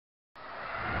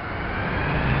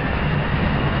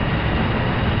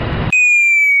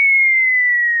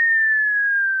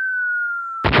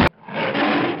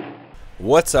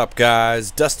What's up,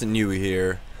 guys? Dustin Yewy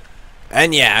here.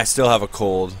 And yeah, I still have a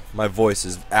cold. My voice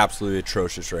is absolutely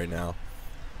atrocious right now.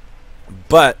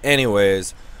 But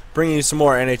anyways, bringing you some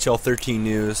more NHL 13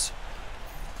 news.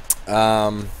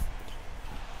 I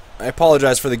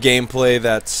apologize for the gameplay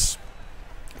that's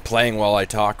playing while I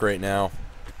talk right now.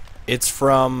 It's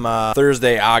from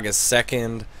Thursday, August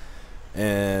 2nd,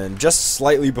 and just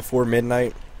slightly before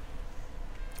midnight.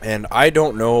 And I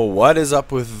don't know what is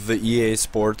up with the EA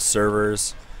Sports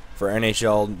servers for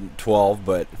NHL 12,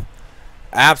 but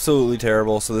absolutely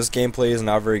terrible. So this gameplay is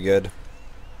not very good,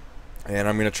 and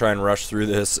I'm going to try and rush through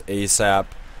this ASAP.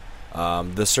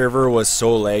 The server was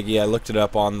so laggy. I looked it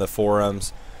up on the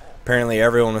forums. Apparently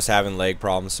everyone was having lag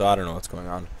problems, so I don't know what's going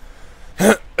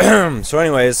on. So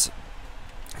anyways,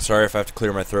 sorry if I have to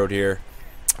clear my throat here.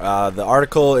 The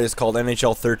article is called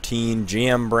NHL 13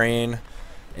 GM Brain,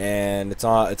 and it's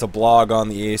a blog on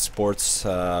the EA Sports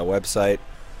website.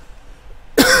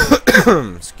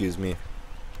 Excuse me.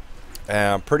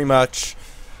 Pretty much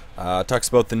talks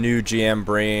about the new GM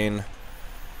Brain,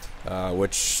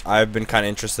 which I've been kind of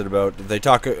interested about. They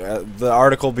talk. The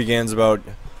article begins about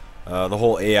the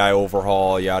whole AI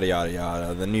overhaul, yada yada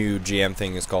yada. The new GM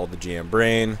thing is called the GM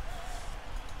Brain.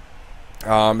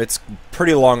 It's a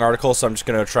pretty long article, so I'm just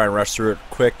gonna try and rush through it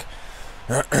quick.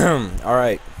 All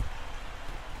right.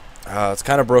 It's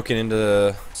kind of broken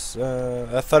into.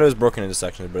 I thought it was broken into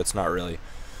sections, but it's not really.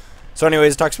 So,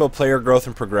 anyways, it talks about player growth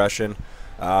and progression.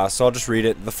 So I'll just read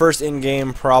it. The first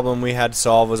in-game problem we had to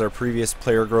solve was our previous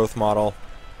player growth model.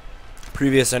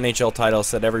 Previous NHL title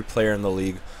set every player in the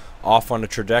league off on a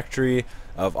trajectory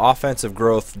of offensive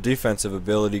growth, defensive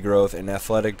ability growth, and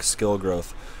athletic skill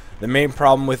growth. The main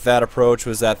problem with that approach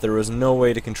was that there was no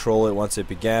way to control it once it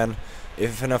began.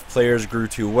 If enough players grew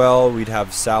too well, we'd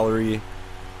have salary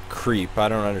creep. I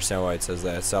don't understand why it says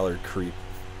that. Salary creep.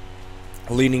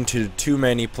 Leading to too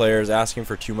many players asking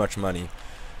for too much money.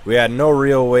 We had no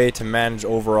real way to manage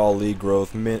overall league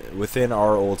growth within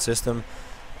our old system,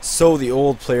 so the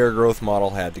old player growth model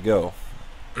had to go.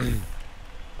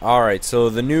 Alright, so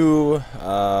the new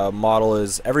model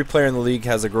is every player in the league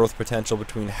has a growth potential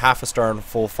between half a star and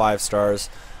full 5 stars.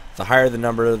 The higher the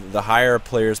number, the higher a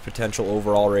player's potential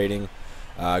overall rating.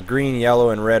 Green, yellow,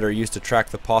 and red are used to track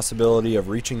the possibility of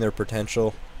reaching their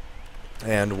potential,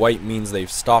 and white means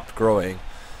they've stopped growing.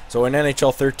 So in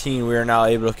NHL 13, we are now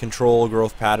able to control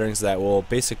growth patterns that will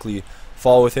basically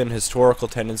fall within historical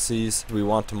tendencies we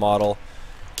want to model.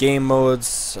 Game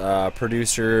modes,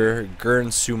 producer, Gurn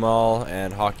Sumal,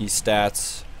 and hockey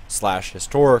stats /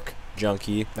 historic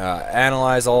junkie.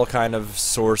 Analyze all kind of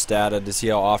source data to see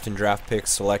how often draft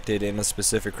picks selected in a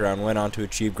specific round went on to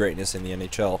achieve greatness in the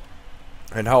NHL,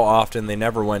 and how often they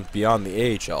never went beyond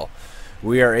the AHL.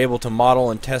 We are able to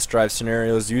model and test drive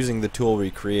scenarios using the tool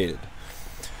we created.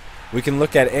 We can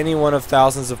look at any one of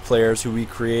thousands of players who we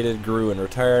created, grew, and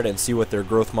retired and see what their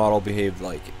growth model behaved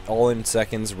like, all in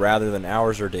seconds rather than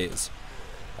hours or days.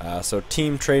 So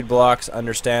team trade blocks,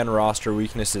 understand roster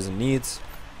weaknesses and needs.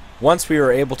 Once we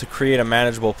were able to create a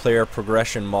manageable player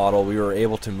progression model, we were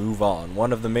able to move on.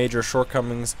 One of the major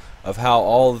shortcomings of how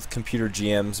all of the computer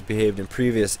GMs behaved in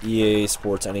previous EA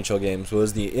Sports NHL games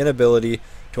was the inability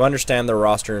to understand the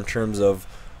roster in terms of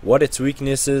what its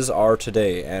weaknesses are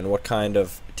today and what kind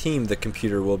of team the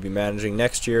computer will be managing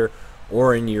next year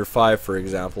or in year 5, for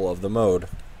example, of the mode.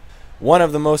 One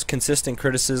of the most consistent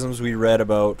criticisms we read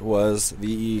about was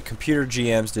the computer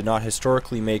GMs did not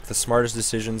historically make the smartest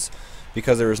decisions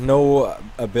because there was no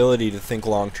ability to think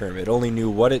long term. It only knew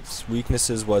what its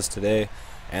weaknesses was today,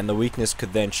 and the weakness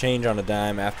could then change on a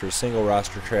dime after a single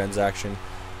roster transaction,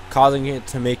 causing it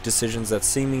to make decisions that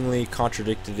seemingly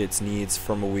contradicted its needs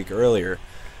from a week earlier.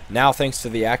 Now, thanks to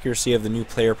the accuracy of the new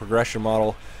player progression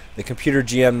model, the computer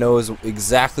GM knows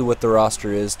exactly what the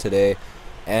roster is today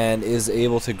and is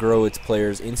able to grow its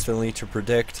players instantly to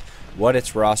predict what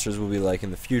its rosters will be like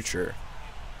in the future.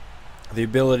 The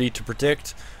ability to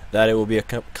predict that it will be a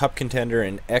cup contender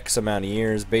in X amount of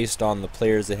years based on the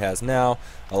players it has now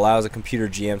allows a computer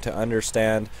GM to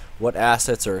understand what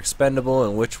assets are expendable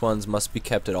and which ones must be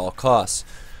kept at all costs.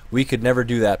 We could never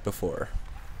do that before.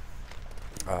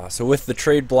 So with the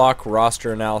trade block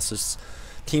roster analysis,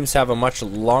 teams have a much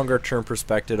longer term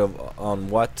perspective on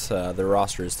what their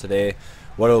roster is today,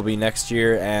 what it will be next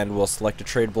year, and will select a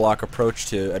trade block approach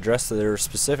to address their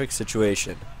specific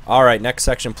situation. Alright, next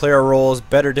section, player roles,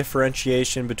 better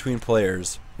differentiation between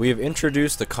players. We have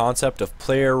introduced the concept of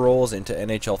player roles into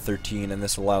NHL 13, and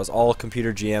this allows all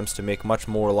computer GMs to make much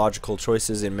more logical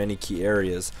choices in many key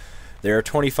areas. There are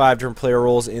 25 different player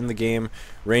roles in the game,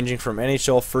 ranging from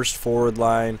NHL first forward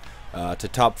line to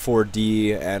top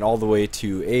 4D and all the way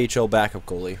to AHL backup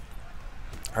goalie.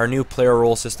 Our new player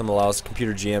role system allows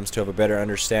computer GMs to have a better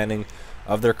understanding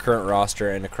of their current roster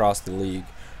and across the league.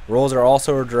 Roles are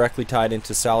also directly tied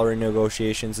into salary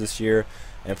negotiations this year,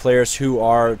 and players who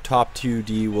are top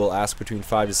 2D will ask between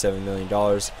 $5 to $7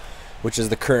 million, which is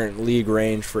the current league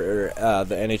range for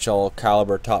the NHL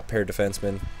caliber top pair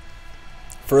defensemen.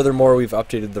 Furthermore, we've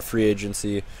updated the free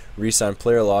agency re-sign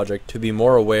player logic to be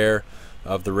more aware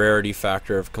of the rarity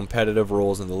factor of competitive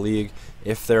roles in the league.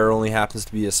 If there only happens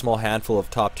to be a small handful of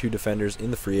top 2 defenders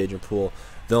in the free agent pool,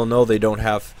 they'll know they don't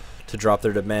have to drop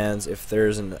their demands if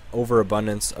there's an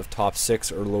overabundance of top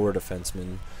 6 or lower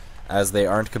defensemen, as they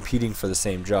aren't competing for the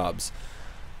same jobs.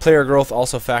 Player growth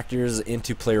also factors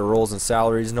into player roles and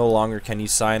salaries. No longer can you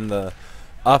sign the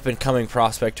up-and-coming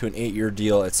prospect to an 8-year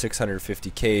deal at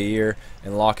 $650K a year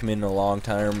and lock him in a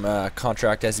long-term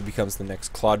contract as he becomes the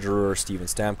next Claude Giroux or Steven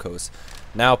Stamkos.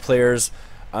 Now players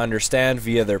understand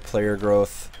via their player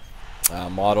growth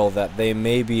model that they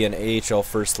may be an AHL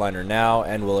first-liner now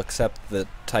and will accept the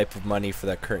type of money for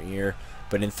that current year,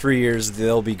 but in 3 years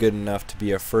they'll be good enough to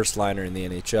be a first-liner in the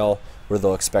NHL where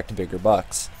they'll expect bigger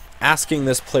bucks. Asking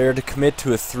this player to commit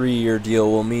to a 3-year deal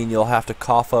will mean you'll have to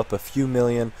cough up a few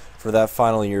million for that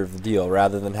final year of the deal,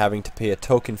 rather than having to pay a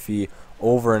token fee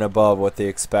over and above what they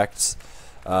expect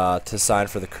to sign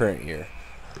for the current year.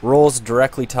 Roles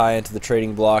directly tie into the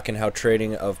trading block and how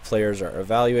trading of players are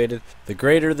evaluated. The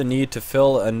greater the need to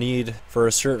fill a need for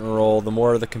a certain role, the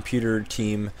more the computer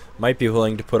team might be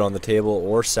willing to put on the table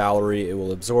or salary it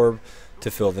will absorb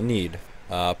to fill the need.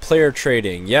 Player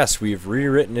trading. Yes, we've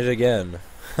rewritten it again.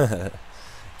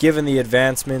 Given the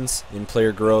advancements in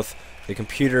player growth, the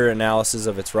computer analysis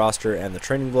of its roster and the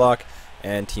trading block,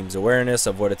 and team's awareness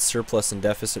of what its surplus and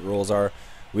deficit roles are,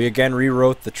 we again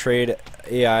rewrote the trade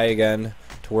AI again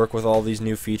to work with all these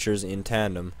new features in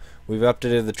tandem. We've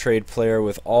updated the trade player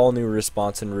with all new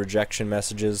response and rejection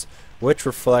messages, which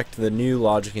reflect the new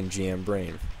logic in GM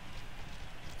brain.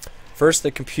 First,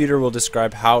 the computer will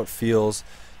describe how it feels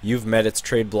you've met its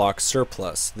trade block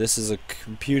surplus. This is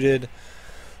computed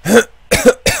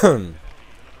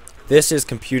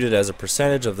as a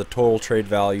percentage of the total trade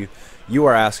value you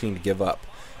are asking to give up,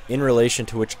 in relation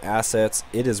to which assets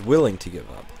it is willing to give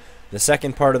up. The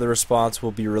second part of the response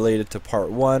will be related to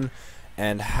part 1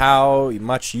 and how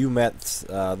much you met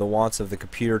the wants of the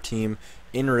computer team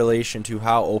in relation to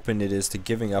how open it is to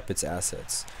giving up its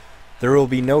assets. There will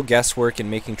be no guesswork in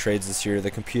making trades this year.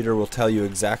 The computer will tell you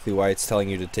exactly why it's telling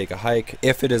you to take a hike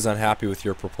if it is unhappy with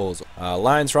your proposal.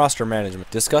 Lions roster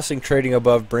management. Discussing trading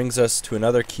above brings us to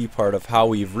another key part of how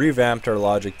we've revamped our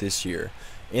logic this year.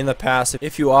 In the past,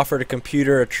 if you offered a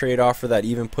computer a trade offer that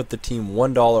even put the team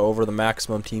 $1 over the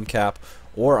maximum team cap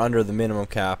or under the minimum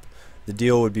cap, the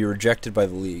deal would be rejected by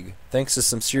the league. Thanks to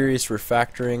some serious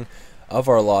refactoring of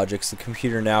our logics, the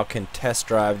computer now can test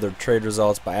drive the trade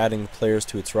results by adding players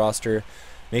to its roster,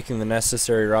 making the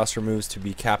necessary roster moves to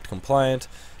be capped compliant,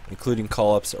 including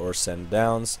call-ups or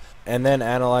send-downs, and then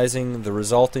analyzing the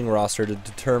resulting roster to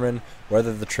determine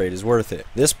whether the trade is worth it.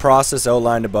 This process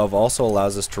outlined above also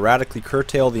allows us to radically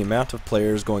curtail the amount of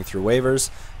players going through waivers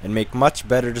and make much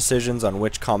better decisions on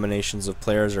which combinations of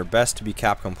players are best to be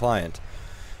cap compliant.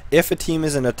 If a team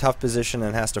is in a tough position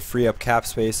and has to free up cap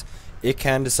space, it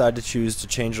can decide to choose to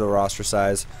change the roster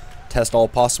size, test all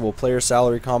possible player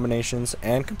salary combinations,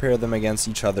 and compare them against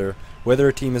each other, whether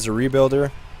a team is a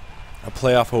rebuilder, a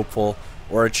playoff hopeful,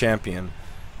 or a champion.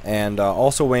 And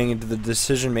also weighing into the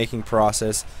decision-making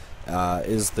process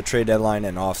is the trade deadline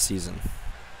and off-season.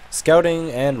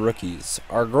 Scouting and rookies.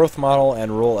 Our growth model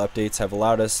and role updates have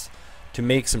allowed us to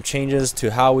make some changes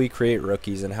to how we create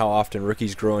rookies and how often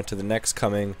rookies grow into the next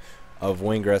coming of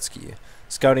Wayne Gretzky.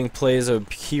 Scouting plays a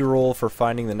key role for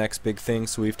finding the next big thing,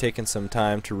 so we've taken some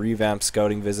time to revamp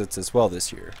scouting visits as well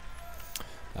this year.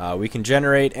 We can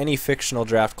generate any fictional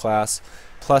draft class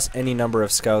plus any number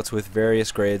of scouts with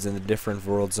various grades in the different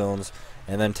world zones,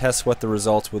 and then test what the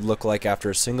results would look like after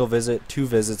a single visit, 2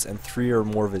 visits, and 3 or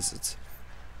more visits.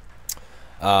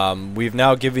 We've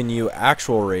now given you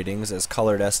actual ratings as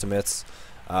colored estimates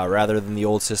rather than the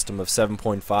old system of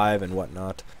 7.5 and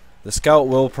whatnot. The scout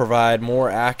will provide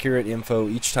more accurate info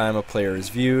each time a player is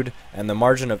viewed, and the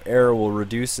margin of error will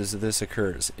reduce as this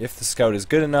occurs. If the scout is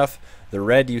good enough, the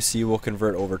red you see will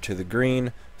convert over to the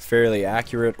green, fairly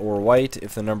accurate, or white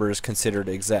if the number is considered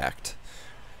exact.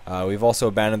 We've also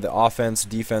abandoned the offense,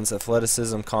 defense,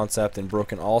 athleticism concept and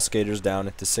broken all skaters down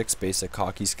into 6 basic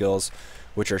hockey skills,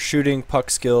 which are shooting, puck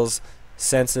skills,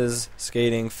 senses,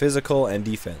 skating, physical, and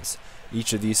defense.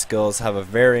 Each of these skills have a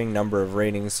varying number of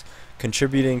ratings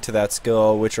contributing to that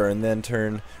skill, which are in then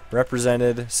turn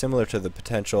represented, similar to the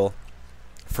potential,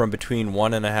 from between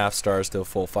 1.5 stars to a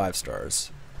full 5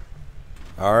 stars.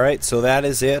 Alright, so that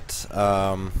is it.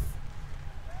 Not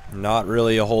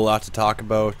really a whole lot to talk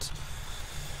about.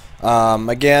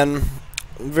 Again,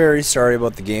 very sorry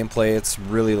about the gameplay. It's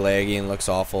really laggy and looks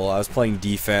awful. I was playing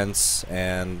defense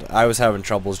and I was having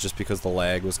troubles just because the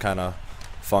lag was kind of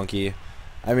funky.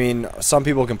 I mean, some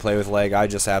people can play with lag. I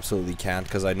just absolutely can't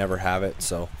because I never have it.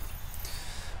 So,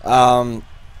 the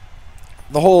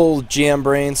whole GM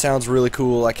brain sounds really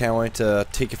cool. I can't wait to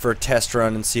take it for a test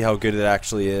run and see how good it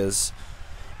actually is.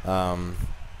 And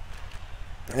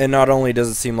not only does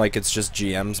it seem like it's just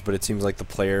GMs, but it seems like the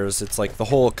players, it's like the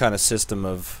whole kind of system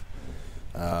of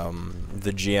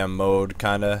the GM mode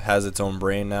kind of has its own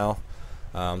brain now.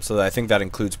 So I think that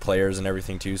includes players and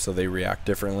everything too, so they react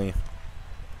differently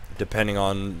depending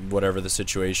on whatever the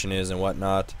situation is and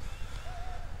whatnot.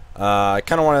 I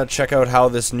kind of want to check out how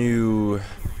this new,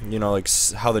 like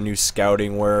how the new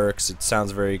scouting works. It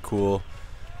sounds very cool.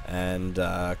 And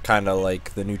kind of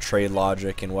like the new trade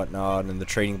logic and whatnot and the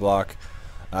trading block.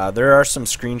 There are some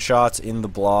screenshots in the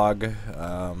blog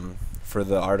for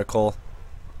the article,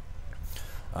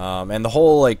 and the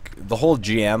whole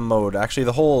GM mode, actually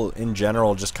the whole in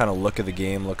general just kind of look of the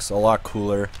game looks a lot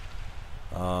cooler.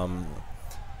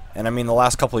 And I mean the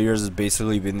last couple of years has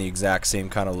basically been the exact same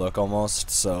kind of look almost.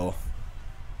 So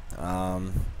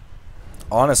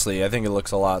honestly, I think it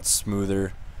looks a lot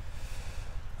smoother.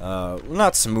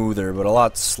 Not smoother, but a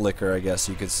lot slicker, I guess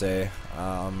you could say.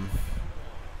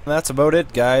 That's about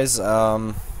it, guys.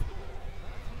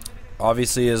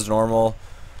 Obviously, as normal,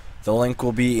 the link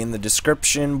will be in the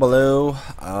description below.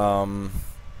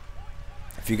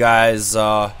 If you guys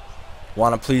want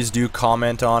to, please do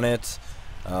comment on it.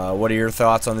 What are your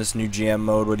thoughts on this new GM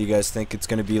mode? What do you guys think it's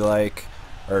going to be like?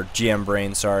 Or GM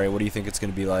brain, sorry. What do you think it's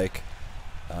going to be like?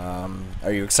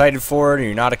 Are you excited for it? Are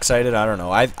you not excited? I don't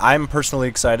know. I'm personally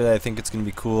excited. I think it's going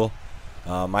to be cool.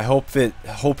 I hope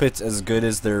it's as good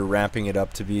as they're ramping it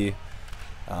up to be.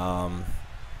 I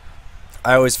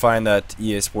always find that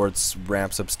EA Sports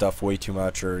ramps up stuff way too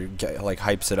much, or like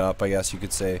hypes it up, I guess you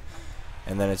could say,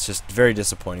 and then it's just very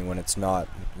disappointing when it's not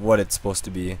what it's supposed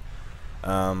to be.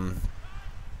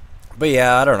 But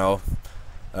yeah, I don't know.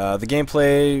 The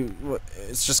gameplay,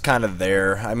 it's just kind of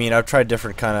there. I mean, I've tried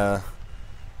different kind of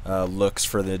looks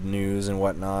for the news and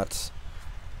whatnot.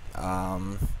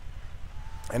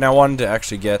 And I wanted to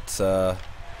actually get a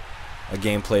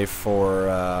gameplay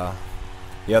for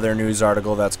the other news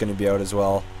article that's going to be out as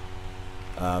well.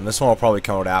 This one will probably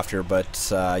come out after,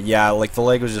 but yeah, like the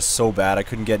lag was just so bad I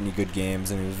couldn't get any good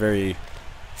games, and it was very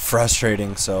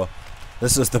frustrating. So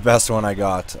this is the best one I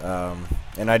got,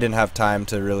 and I didn't have time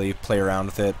to really play around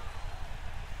with it.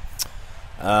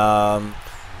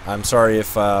 I'm sorry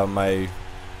if my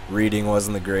reading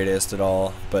wasn't the greatest at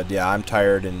all, but yeah, I'm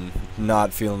tired and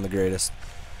not feeling the greatest.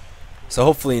 So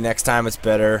hopefully next time it's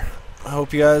better. I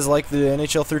hope you guys like the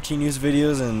NHL 13 news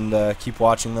videos and keep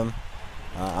watching them.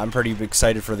 I'm pretty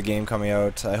excited for the game coming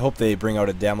out. I hope they bring out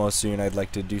a demo soon. I'd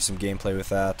like to do some gameplay with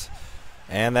that.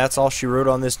 And that's all she wrote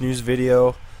on this news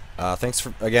video. Thanks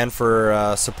again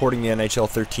for supporting the NHL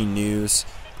 13 news.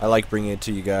 I like bringing it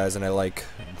to you guys, and I like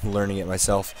learning it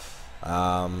myself.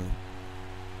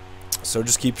 So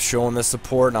just keep showing the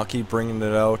support, and I'll keep bringing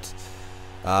it out.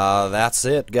 That's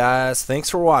it, guys. Thanks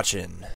for watching.